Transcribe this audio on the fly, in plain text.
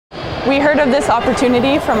We heard of this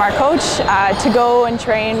opportunity from our coach to go and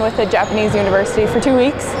train with a Japanese university for 2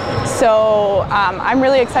 weeks. So I'm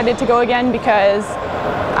really excited to go again because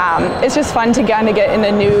it's just fun to kind of get in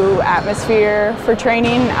a new atmosphere for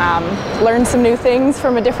training, learn some new things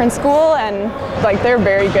from a different school, and like they're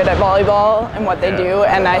very good at volleyball and what they do,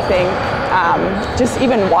 and I think just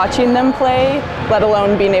even watching them play, let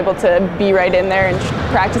alone being able to be right in there and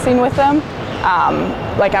practicing with them,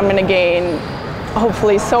 like I'm going to gain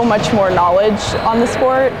hopefully so much more knowledge on the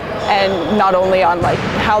sport, and not only on like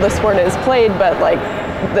how the sport is played, but like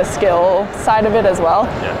the skill side of it as well.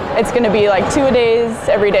 Yeah. It's going to be like 2 days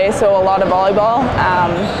every day, so a lot of volleyball,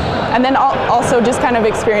 and then also just kind of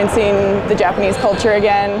experiencing the Japanese culture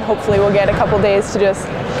again. Hopefully we'll get a couple days to just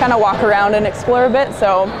kind of walk around and explore a bit,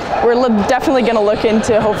 so we're definitely going to look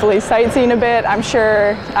into hopefully sightseeing a bit. I'm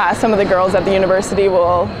sure some of the girls at the university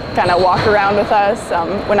will kind of walk around with us.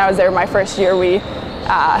 When I was there my first year, we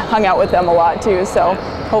hung out with them a lot too, so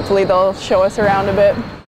hopefully they'll show us around a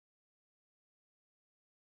bit.